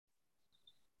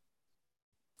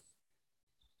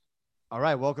All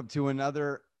right, welcome to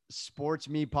another Sports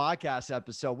Me podcast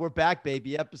episode. We're back,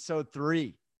 baby. Episode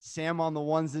 3. Sam on the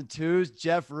ones and twos.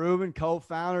 Jeff Rubin,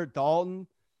 co-founder. Dalton,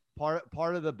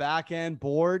 part of the back end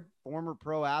board, former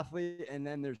pro athlete, and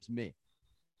then there's me,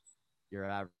 your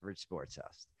average sports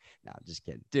host. No, just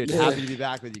kidding, dude. Happy to be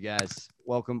back with you guys.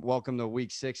 Welcome to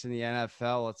Week 6 in the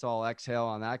NFL. Let's all exhale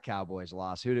on that Cowboys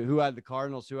loss. Who had the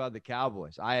Cardinals? Who had the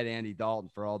Cowboys? I had Andy Dalton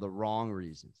for all the wrong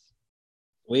reasons.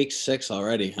 Week 6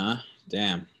 already, huh?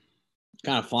 Damn.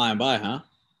 Kind of flying by, huh?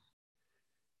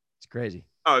 It's crazy.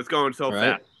 Oh, it's going so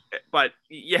fast. But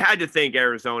you had to think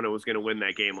Arizona was going to win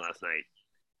that game last night.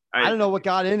 I don't know what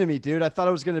got into me, dude. I thought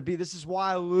it was going to be. This is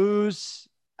why I lose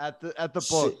at the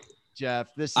book,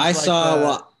 Jeff. This is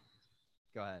Go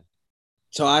ahead.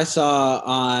 So I saw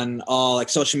on all like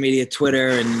social media, Twitter,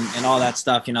 and all that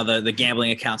stuff. You know, the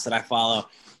gambling accounts that I follow.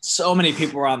 So many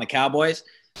people were on the Cowboys,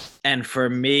 and for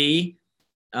me.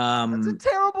 That's a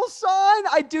terrible sign.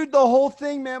 The whole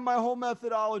thing, man. My whole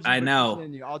methodology. I know.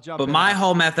 Continue. I'll jump. But my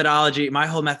whole methodology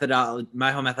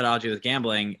with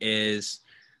gambling is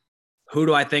who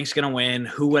do I think is going to win?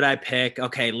 Who would I pick?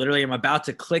 Okay, literally, I'm about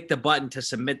to click the button to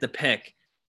submit the pick.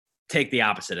 Take the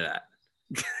opposite of that.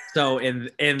 So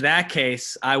in that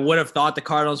case, I would have thought the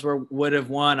Cardinals would have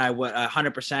won. I would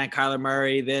 100%. Kyler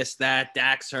Murray, this, that,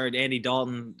 Dax hurt, Andy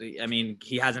Dalton. I mean,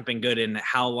 he hasn't been good in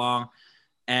how long?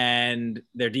 And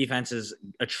their defense is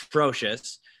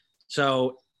atrocious.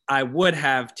 So I would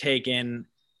have taken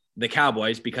the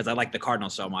Cowboys because I like the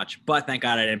Cardinals so much. But thank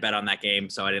God I didn't bet on that game,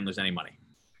 so I didn't lose any money.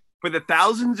 For the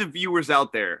thousands of viewers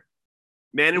out there,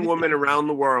 men and women around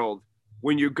the world,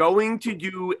 when you're going to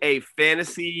do a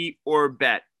fantasy or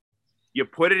bet, you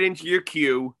put it into your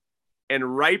queue,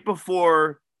 and right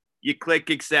before you click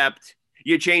accept,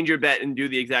 you change your bet and do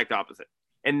the exact opposite.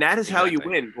 And that is how you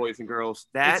win, boys and girls.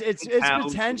 It's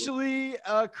potentially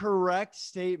a correct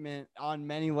statement on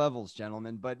many levels,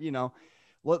 gentlemen. But, you know,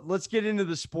 let's get into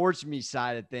the sports me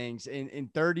side of things in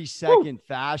 30-second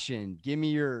fashion. Give me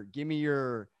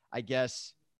your, I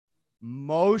guess,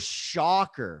 most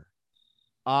shocker.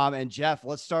 And Jeff,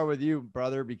 let's start with you,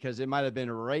 brother, because it might have been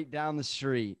right down the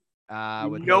street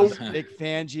with those Vic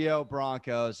Fangio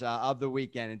Broncos of the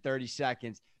weekend in 30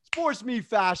 seconds. Sports me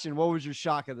fashion. What was your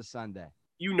shock of the Sunday?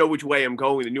 You know which way I'm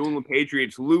going. The New England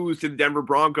Patriots lose to the Denver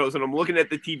Broncos, and I'm looking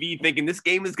at the TV thinking this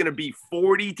game is going to be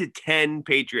 40-10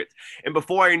 Patriots. And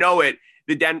before I know it,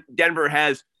 the Denver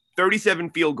has 37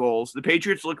 field goals. The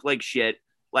Patriots look like shit.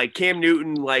 Like Cam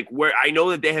Newton, like where I know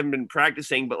that they haven't been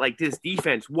practicing, but like this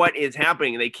defense, what is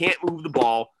happening? They can't move the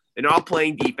ball. They're not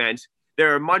playing defense.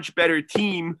 They're a much better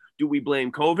team. Do we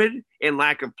blame COVID and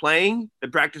lack of playing? The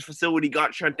practice facility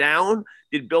got shut down.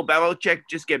 Did Bill Belichick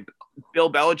just get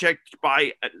Bill Belichick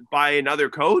by another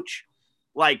coach?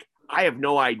 Like, I have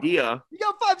no idea. You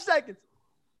got 5 seconds.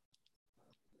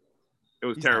 It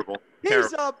was terrible.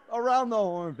 He's up around the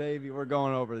horn, baby. We're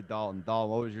going over to Dalton. Dalton,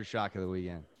 what was your shock of the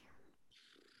weekend?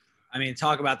 I mean,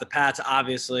 talk about the Pats.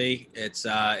 Obviously, it's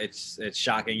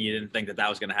shocking. You didn't think that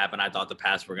was going to happen. I thought the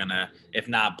Pats were going to, if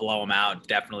not blow them out,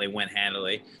 definitely win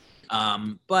handily.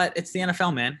 But it's the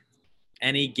NFL, man.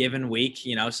 Any given week,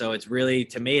 you know, so it's really,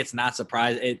 to me, it's not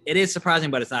surprising. It is surprising,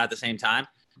 but it's not at the same time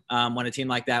when a team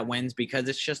like that wins, because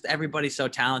it's just everybody's so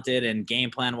talented and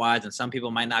game plan wise, and some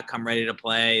people might not come ready to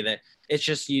play. That it's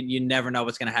just you never know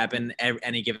what's going to happen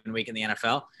any given week in the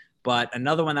NFL. But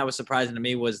another one that was surprising to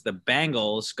me was the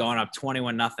Bengals going up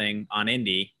 21-0 on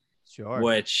Indy,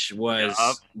 which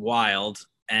was wild.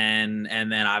 And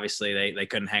then obviously they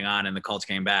couldn't hang on and the Colts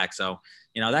came back. So,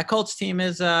 you know, that Colts team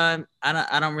is I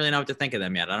don't really know what to think of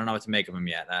them yet. I don't know what to make of them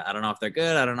yet. I don't know if they're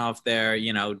good. I don't know if they're,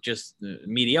 you know, just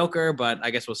mediocre, but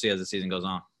I guess we'll see as the season goes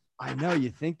on. I know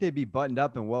you think they'd be buttoned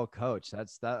up and well coached.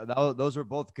 Those were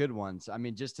both good ones. I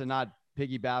mean, just to not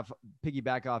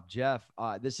piggyback off Jeff,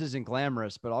 this isn't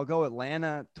glamorous, but I'll go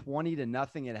Atlanta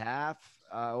 20-0 at half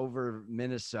over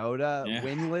Minnesota. Yeah.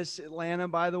 Winless Atlanta,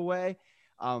 by the way.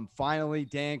 Finally,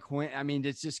 Dan Quinn. I mean,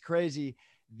 it's just crazy.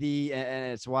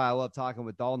 And it's why I love talking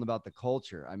with Dalton about the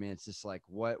culture. I mean, it's just like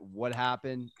what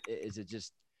happened? Is it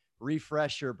just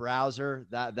refresh your browser?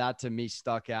 That to me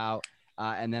stuck out.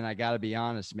 And then I got to be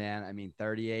honest, man. I mean,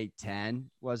 38-10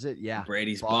 was it? Yeah.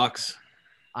 Brady's Bucks.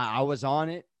 I was on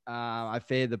it. I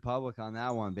faded the public on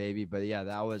that one, baby. But yeah,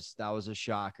 that was a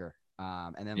shocker.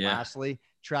 And then lastly,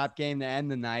 trap game to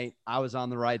end the night. I was on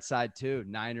the right side too.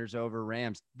 Niners over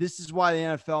Rams. This is why the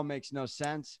NFL makes no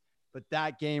sense, but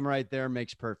that game right there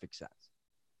makes perfect sense.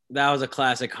 That was a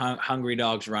classic Hungry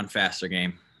Dogs Run Faster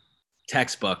game.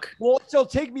 Textbook. Well, so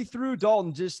take me through,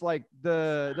 Dalton, just like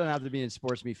doesn't have to be in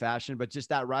sports me fashion, but just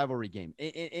that rivalry game.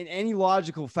 In any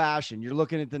logical fashion, you're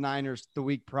looking at the Niners the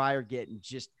week prior getting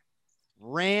just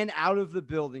ran out of the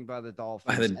building by the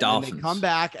Dolphins. By the Dolphins. And they come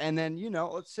back, and then,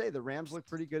 let's say the Rams look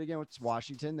pretty good again with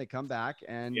Washington. They come back,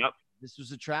 and this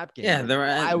was a trap game. Yeah, the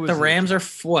Rams are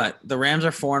what? The Rams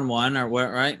are 4-1 or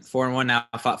what? Right, 4-1 now,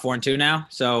 4-2 now.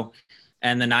 So,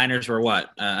 and the Niners were what?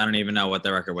 I don't even know what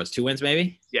the record was. 2 wins,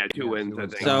 maybe. Yeah, 2 wins. I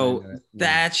think. So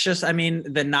that's just. I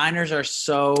mean, the Niners are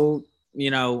so.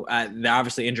 They're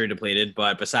obviously injury depleted,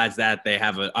 but besides that, they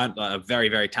have a very,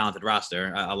 very talented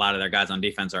roster. A lot of their guys on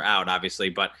defense are out, obviously,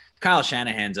 but Kyle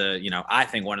Shanahan's I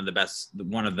think one of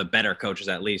the better coaches,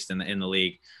 at least in the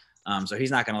league. So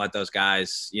he's not going to let those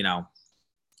guys,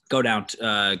 go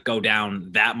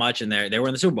down that much. And they were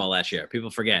in the Super Bowl last year. People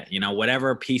forget,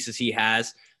 whatever pieces he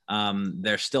has,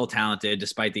 they're still talented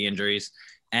despite the injuries.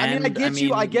 And I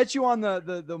get you on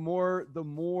the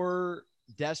more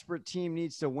desperate team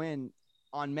needs to win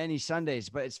on many Sundays,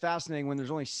 but it's fascinating when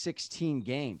there's only 16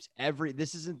 games.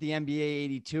 This isn't the NBA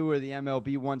 82 or the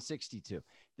MLB 162.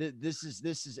 This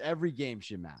is every game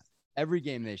should matter. Every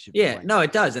game they should. Yeah, no,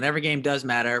 it does, and every game does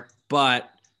matter. But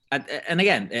and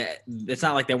again, it's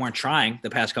not like they weren't trying the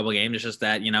past couple of games. It's just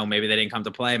that maybe they didn't come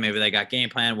to play, maybe they got game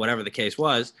plan, whatever the case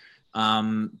was.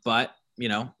 But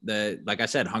like I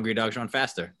said, hungry dogs run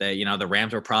faster. The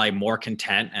Rams were probably more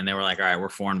content, and they were like, all right, we're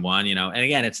 4-1. And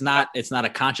again, it's not a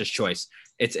conscious choice.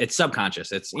 It's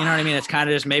subconscious. It's what I mean. It's kind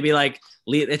of just maybe like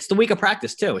it's the week of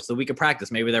practice too. It's the week of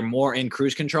practice. Maybe they're more in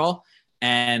cruise control.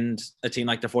 And a team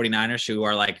like the 49ers who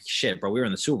are like, shit, bro, we were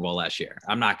in the Super Bowl last year.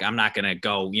 I'm not going to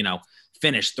go,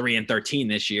 finish 3-13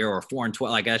 this year or 4-12.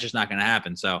 Like, that's just not going to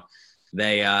happen. So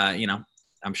they,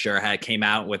 I'm sure came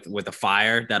out with a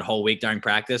fire that whole week during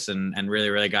practice and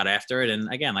really, really got after it.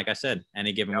 And again, like I said,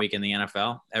 any given week in the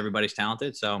NFL, everybody's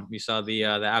talented. So you saw the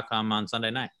outcome on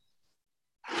Sunday night.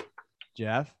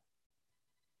 Jeff?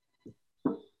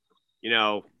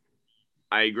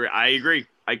 I agree.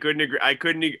 I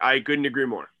couldn't agree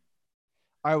more.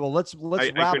 All right, well, let's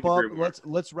wrap up.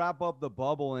 Let's wrap up the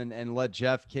bubble and let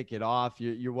Jeff kick it off.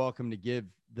 You're welcome to give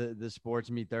the Sports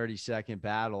Me 30-second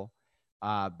battle.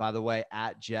 By the way,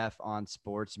 at Jeff on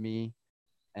Sports Me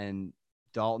and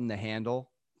Dalton the handle,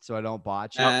 so I don't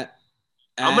botch it.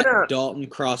 At Dalton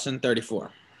Crossan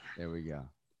 34. There we go.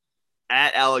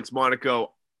 At Alex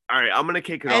Monaco. All right, I'm gonna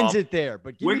kick it off. Ends it there,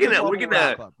 but we're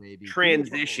gonna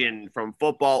transition from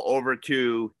football over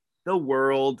to the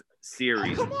World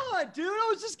Series. Oh, come on, dude! I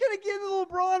was just gonna get a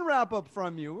LeBron wrap up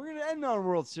from you. We're gonna end on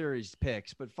World Series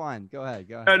picks, but fine, go ahead.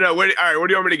 No. All right, what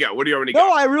do you want me to go?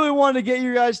 No, I really wanted to get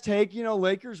you guys' take.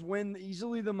 Lakers win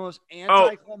easily the most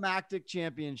anticlimactic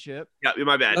championship. Yeah,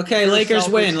 my bad. Okay, Lakers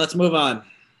win. Let's move on.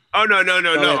 Oh no!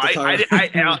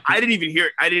 I didn't even hear.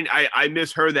 I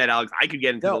misheard that, Alex. I could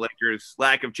get into the Lakers'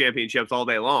 lack of championships all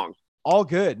day long. All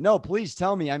good. No, please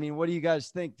tell me. I mean, what do you guys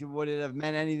think? Would it have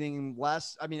meant anything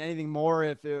less? I mean, anything more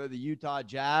if it were the Utah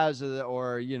Jazz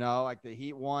or like the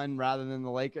Heat won rather than the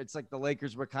Lakers? It's like the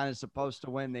Lakers were kind of supposed to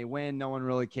win. They win. No one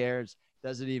really cares.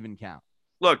 Does it even count?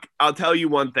 Look, I'll tell you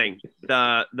one thing.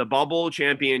 The bubble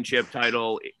championship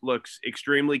title looks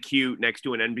extremely cute next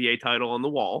to an NBA title on the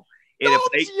wall. And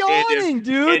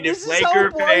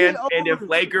if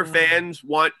Laker fans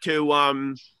want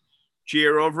to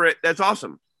cheer over it, that's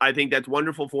awesome. I think that's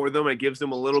wonderful for them. It gives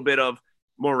them a little bit of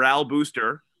morale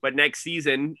booster. But next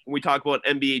season, when we talk about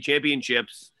NBA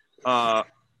championships, they're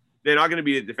not going to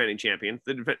be the defending champions.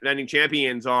 The defending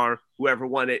champions are whoever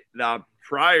won it the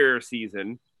prior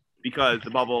season, because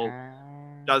the bubble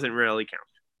doesn't really count.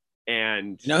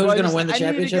 And who's going to win the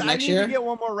championship next year? I need to get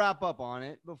one more wrap up on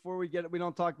it before we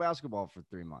don't talk basketball for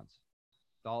 3 months.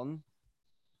 Dalton?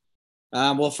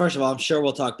 Well, first of all, I'm sure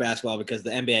we'll talk basketball because the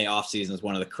NBA offseason is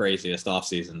one of the craziest off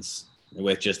seasons,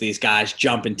 with just these guys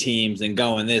jumping teams and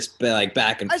going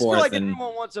back and forth. Feel like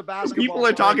everyone wants a basketball. People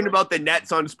are talking about the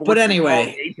Nets on sports. But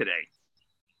anyway, today.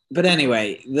 But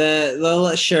anyway,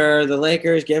 the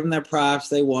Lakers, give them their props.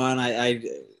 They won.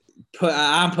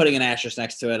 I'm putting an asterisk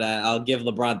next to it. I'll give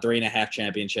LeBron 3.5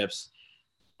 championships.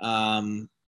 And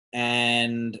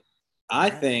I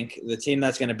think the team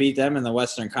that's going to beat them in the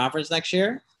Western Conference next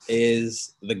year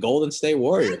is the Golden State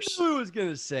Warriors. I knew I was going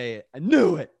to say it. I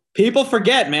knew it. People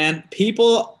forget, man.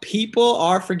 People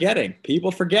are forgetting.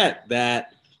 People forget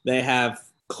that they have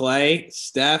Clay,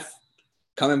 Steph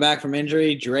coming back from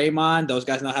injury, Draymond. Those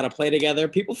guys know how to play together.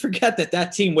 People forget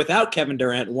that team without Kevin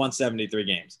Durant won 73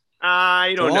 games.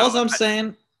 I don't know. All I'm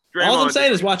saying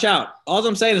is watch out.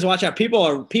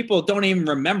 People don't even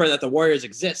remember that the Warriors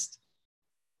exist.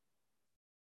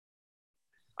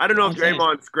 I don't know if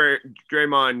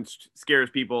Draymond scares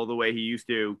people the way he used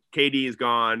to. KD is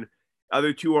gone.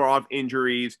 Other two are off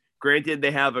injuries. Granted,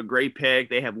 they have a great pick.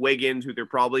 They have Wiggins, who they're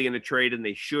probably going to trade, and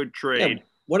they should trade.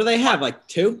 What do they have? Like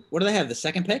 2? What do they have? The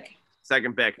second pick?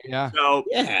 Second pick. Yeah. So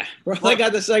Yeah, bro. They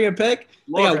got the second pick.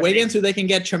 They got Wiggins, who they can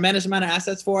get tremendous amount of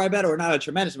assets for. I bet, or not a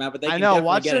tremendous amount, but they can definitely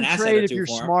Watch get an them asset trade or if two you're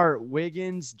for him. smart.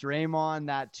 Wiggins, Draymond,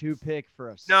 that 2 pick for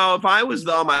us. No, if I was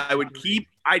them, I'd keep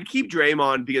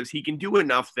Draymond because he can do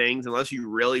enough things unless you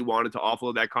really wanted to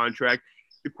offload that contract.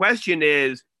 The question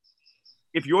is,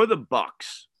 if you're the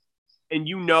Bucks and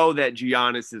you know that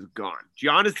Giannis is gone,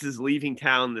 Giannis is leaving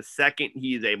town the second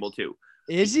he is able to.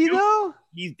 Is he though?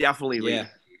 He's definitely leaving. I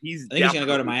think he's going to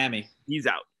go to Miami. He's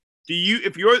out. Do you,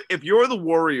 if you're the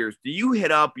Warriors, do you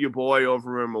hit up your boy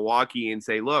over in Milwaukee and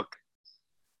say, look,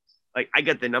 like I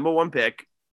got the number 1 pick,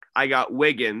 I got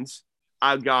Wiggins,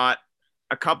 I've got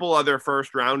a couple other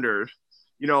first rounders,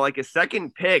 like a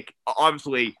second pick.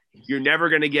 Obviously, you're never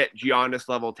going to get Giannis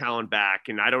level talent back,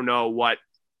 and I don't know what,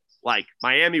 like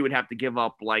Miami would have to give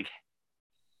up like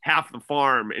half the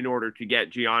farm in order to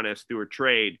get Giannis through a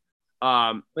trade.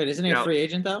 Wait, isn't he a free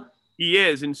agent though? He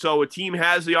is, and so a team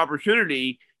has the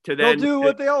opportunity to then they'll do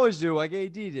what they always do, like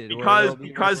AD did.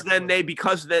 Because then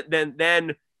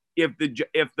if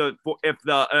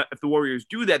the Warriors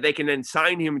do that, they can then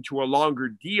sign him to a longer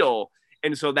deal,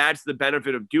 and so that's the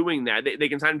benefit of doing that. They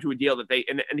can sign him to a deal that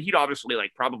and he'd obviously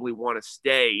like probably want to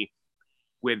stay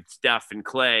with Steph and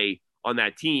Clay on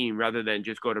that team rather than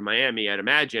just go to Miami, I'd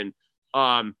imagine.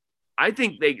 I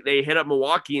think they hit up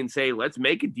Milwaukee and say, let's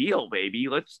make a deal, baby.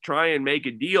 Let's try and make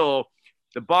a deal.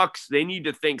 The Bucks, they need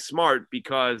to think smart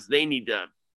because they need to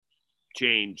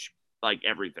change like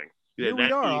everything. Here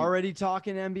we are already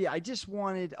talking NBA. I just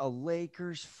wanted a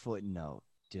Lakers footnote,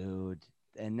 dude.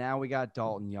 And now we got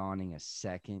Dalton yawning a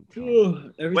second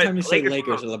time. Every time you say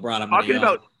Lakers or LeBron, I'm talking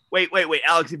about wait,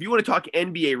 Alex, if you want to talk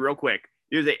NBA real quick,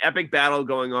 there's an epic battle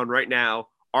going on right now.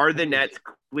 Are the Nets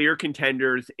clear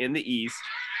contenders in the East?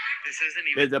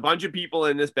 There's a bunch of people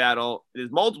in this battle. There's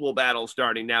multiple battles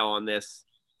starting now on this.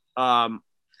 How about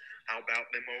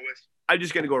them always? I'm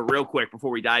just going to go real quick before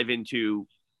we dive into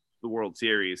the World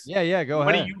Series. Yeah, go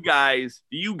ahead. What do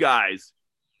you guys,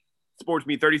 sports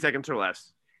me 30 seconds or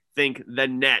less, think the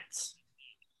Nets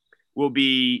will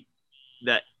be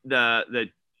the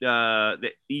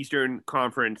Eastern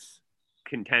Conference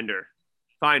contender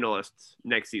finalists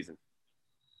next season?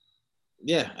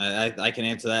 Yeah, I can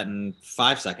answer that in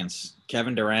 5 seconds.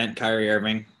 Kevin Durant, Kyrie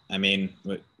Irving. I mean,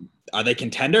 are they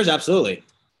contenders? Absolutely.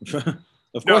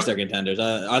 Of course they're contenders.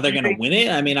 Are they going to win it?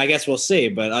 I mean, I guess we'll see.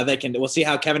 But we'll see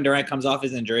how Kevin Durant comes off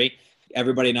his injury.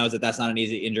 Everybody knows that that's not an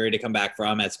easy injury to come back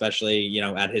from, especially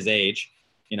at his age.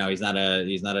 He's not a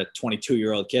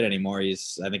 22-year-old kid anymore.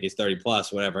 I think he's 30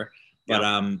 plus, whatever.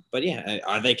 But yeah,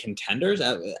 are they contenders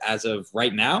as of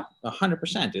right now?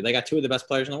 100%, dude. They got 2 of the best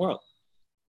players in the world.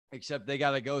 Except they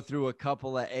got to go through a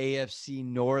couple of AFC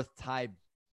North type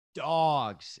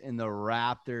dogs in the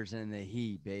Raptors and the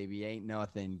Heat, baby. Ain't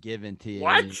nothing given to you.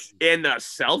 What? In the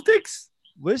Celtics?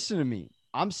 Listen to me.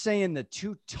 I'm saying the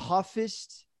 2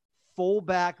 toughest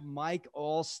fullback Mike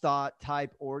Allstott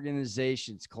type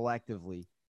organizations collectively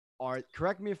are,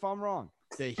 correct me if I'm wrong,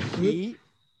 the Heat.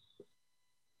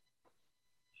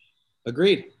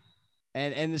 Agreed.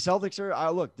 And the Celtics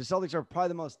the Celtics are probably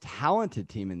the most talented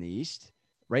team in the East.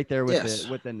 Right there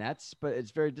with the Nets, but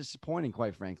it's very disappointing,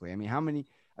 quite frankly. I mean,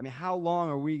 how long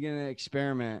are we going to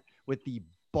experiment with the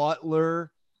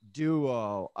Butler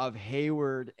duo of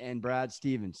Hayward and Brad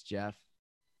Stevens, Jeff?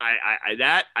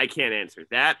 I can't answer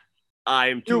that.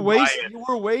 I'm too You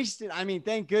were wasted. I mean,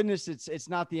 thank goodness it's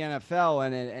not the NFL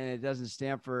and it doesn't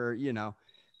stand for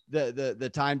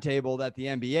the timetable that the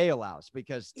NBA allows,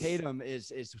 because Tatum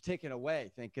is ticking away.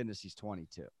 Thank goodness he's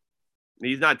 22.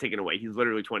 He's not taken away. He's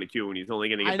literally 22, and he's only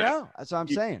going to get better. I know. That's what I'm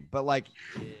saying. But, like,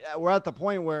 we're at the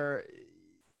point where,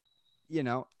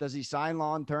 does he sign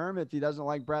long term if he doesn't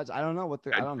like Brad's? I don't know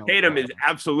I don't know. Tatum is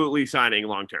absolutely signing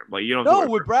long term. Like, you don't. No,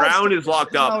 with Brown is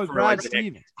locked up with for Brad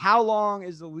Stevens. How long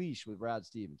is the leash with Brad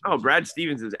Stevens? Oh, Brad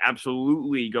Stevens is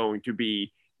absolutely going to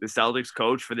be the Celtics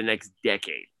coach for the next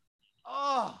decade.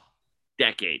 Oh,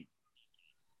 decade.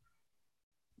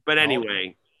 But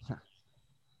anyway.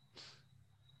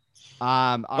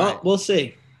 All right. We'll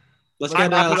see. Let's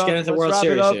get into World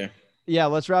Series here. Yeah,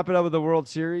 let's wrap it up with the World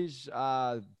Series.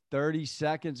 30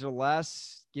 seconds or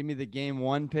less. Give me the game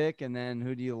 1 pick, and then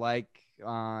who do you like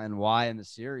and why in the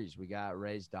series? We got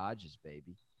Rays Dodgers,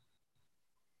 baby.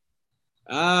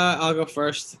 I'll go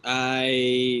first.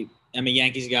 I am a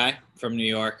Yankees guy from New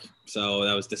York, so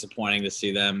that was disappointing to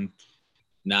see them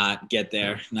not get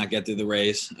through the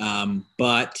Rays.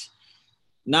 But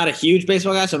not a huge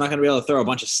baseball guy, so I'm not going to be able to throw a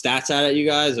bunch of stats at you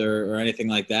guys or anything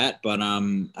like that. But,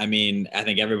 I mean, I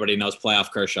think everybody knows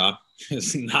playoff Kershaw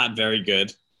is not very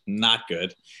good. Not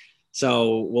good.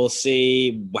 So we'll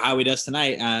see how he does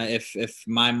tonight. If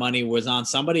my money was on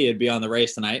somebody, it'd be on the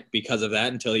Rays tonight because of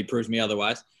that until he proves me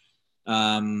otherwise.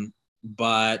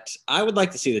 But I would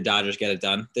like to see the Dodgers get it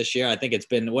done this year. I think it's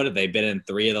been, what have they been in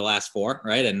 3 of the last 4,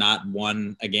 right? And not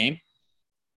won a game.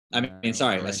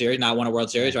 A series, not won a World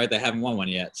Series, right? They haven't won one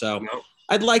yet. So No.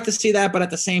 I'd like to see that. But at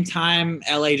the same time,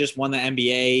 LA just won the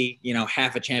NBA,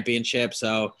 half a championship.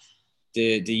 So do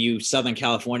you Southern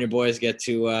California boys get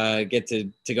to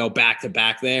go back to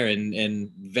back there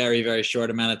in very, very short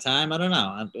amount of time? I don't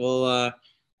know.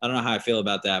 I don't know how I feel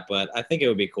about that, but I think it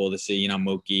would be cool to see,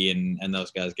 Mookie and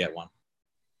those guys get one.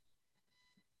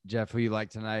 Jeff, who you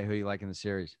like tonight? Who you like in the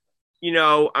series?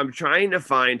 I'm trying to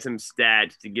find some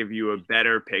stats to give you a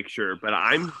better picture, but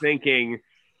I'm thinking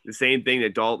the same thing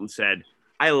that Dalton said.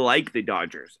 I like the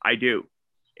Dodgers. I do.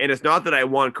 And it's not that I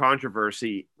want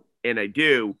controversy, and I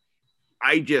do.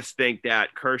 I just think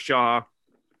that Kershaw,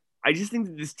 I just think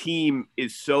that this team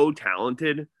is so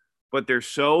talented, but they're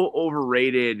so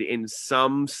overrated in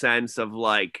some sense of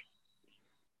like,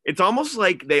 it's almost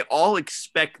like they all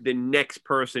expect the next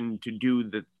person to do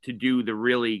the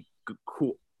really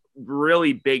cool,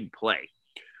 really big play.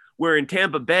 Where in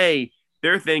Tampa Bay,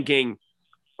 they're thinking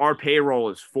our payroll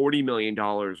is $40 million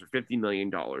or $50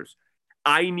 million.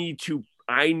 I need to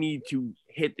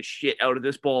hit the shit out of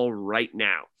this ball right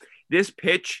now. This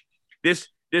pitch, this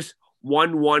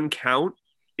 1-1 count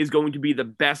is going to be the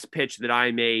best pitch that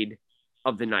I made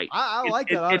of the night. I like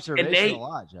that observation a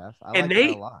lot, Jeff. I like that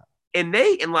a lot. And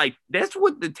that's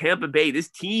what the Tampa Bay, this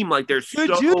team, like they're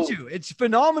good juju. It's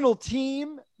phenomenal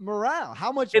team morale.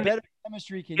 How much better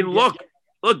chemistry can you get?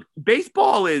 Look,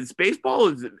 baseball is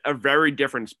a very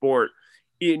different sport.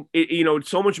 It's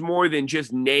so much more than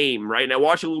just name, right? And I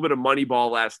watched a little bit of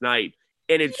Moneyball last night,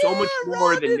 and it's so much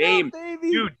more than name.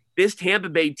 Dude, this Tampa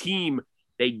Bay team,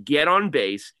 they get on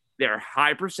base, they're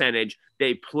high percentage,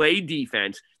 they play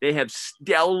defense, they have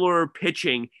stellar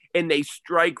pitching, and they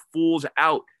strike fools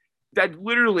out. That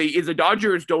literally is the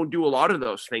Dodgers don't do a lot of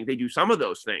those things. They do some of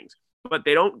those things, but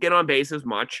they don't get on base as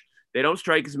much. They don't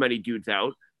strike as many dudes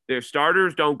out. Their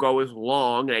starters don't go as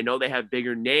long. And I know they have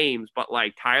bigger names, but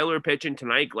like Tyler pitching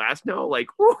tonight, Glasnow, like,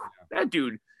 whew, that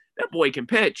boy can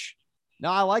pitch. No,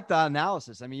 I like the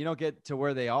analysis. I mean, you don't get to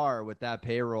where they are with that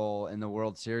payroll in the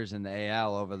World Series and the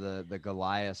AL over the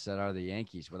Goliaths that are the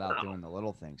Yankees without doing the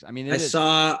little things. I mean, I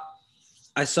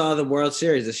saw the World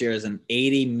Series this year as an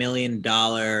 $80 million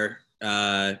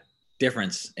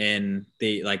difference in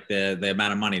the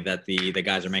amount of money that the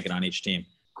guys are making on each team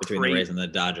between the Rays and the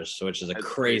Dodgers. So which is a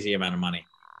crazy amount of money.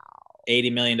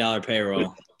 $80 million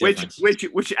payroll.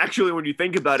 Which actually, when you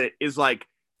think about it, is like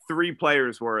 3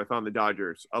 players worth on the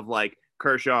Dodgers of like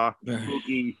Kershaw,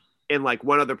 Mookie, and like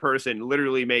one other person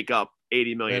literally make up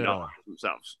 $80 million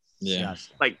themselves. Yeah.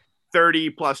 Like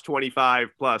 30 plus 25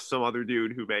 plus some other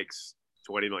dude who makes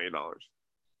 $20 million.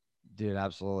 Dude,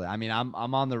 absolutely. I mean, I'm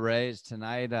on the Rays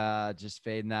tonight, just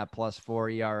fading that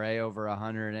 +4 ERA over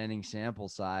 100 inning sample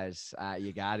size.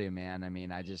 You got to, man. I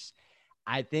mean,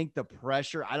 I think the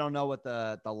pressure, I don't know what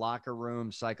the locker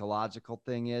room psychological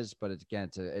thing is, but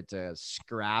it's a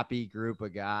scrappy group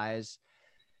of guys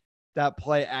that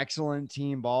play excellent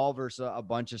team ball versus a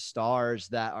bunch of stars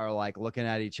that are like looking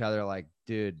at each other like,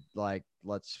 dude, like,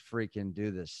 let's freaking do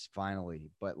this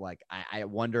finally. But like, I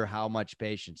wonder how much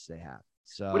patience they have.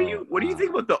 So what do you think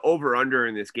about the over under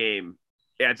in this game?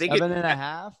 Yeah, I think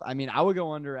 7.5. I mean, I would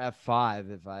go under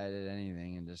F5 if I did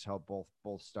anything and just hope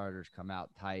both starters come out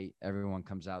tight. Everyone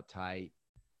comes out tight.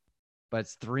 But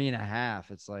it's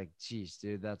 3.5. It's like, geez,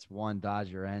 dude, that's one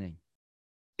Dodger inning.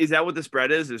 Is that what the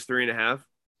spread is? Is 3.5?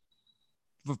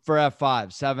 For F5,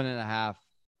 7.5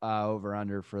 over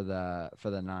under for the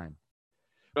 9.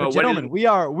 But gentlemen, we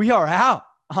are out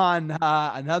on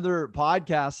another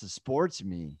podcast of Sports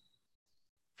Me.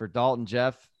 For Dalton,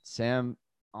 Jeff, Sam,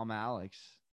 I'm Alex.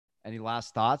 Any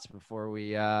last thoughts before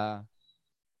we hop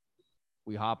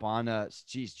on?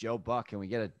 Joe Buck, can we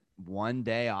get one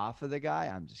day off of the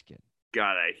guy? I'm just kidding.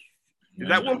 God, is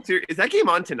that game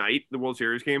on tonight? The World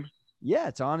Series game? Yeah,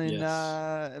 it's on in an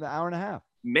hour and a half.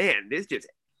 Man, this just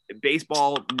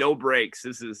baseball, no breaks.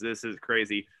 This is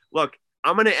crazy. Look,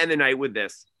 I'm gonna end the night with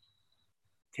this: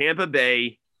 Tampa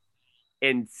Bay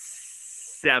in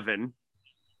 7.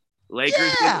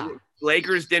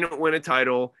 Lakers didn't win a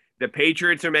title. The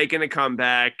Patriots are making a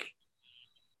comeback.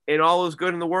 And all is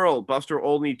good in the world. Buster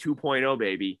Olney 2.0,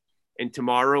 baby. And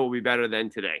tomorrow will be better than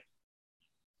today.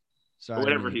 Sorry,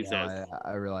 whatever he says.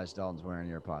 I realized Dalton's wearing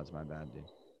earpods. My bad, dude.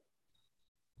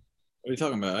 What are you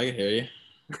talking about? I can hear you.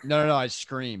 No. I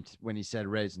screamed when he said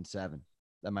Rays in 7.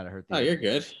 That might have hurt. The Oh, you're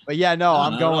good. But yeah, no, No,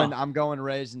 not at all. I'm going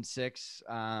Rays in 6.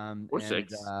 Or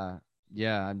 6.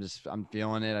 Yeah, I'm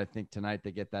feeling it. I think tonight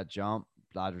they get that jump.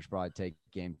 Dodgers probably take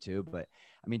game 2, but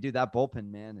I mean, dude, that bullpen,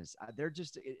 man, it's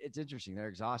interesting. They're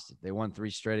exhausted. They won 3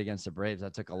 straight against the Braves.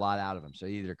 That took a lot out of them. So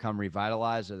either come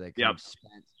revitalized or they come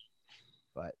spent.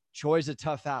 But Choi's a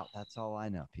tough out. That's all I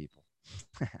know, people.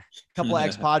 A couple of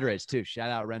ex-Padres too. Shout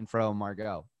out Renfroe and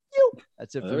Margot.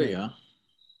 That's it for me. There you go.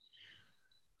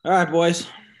 All right, boys.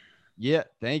 Yeah,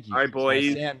 thank you. All right,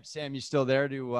 boys. Sam, you still there to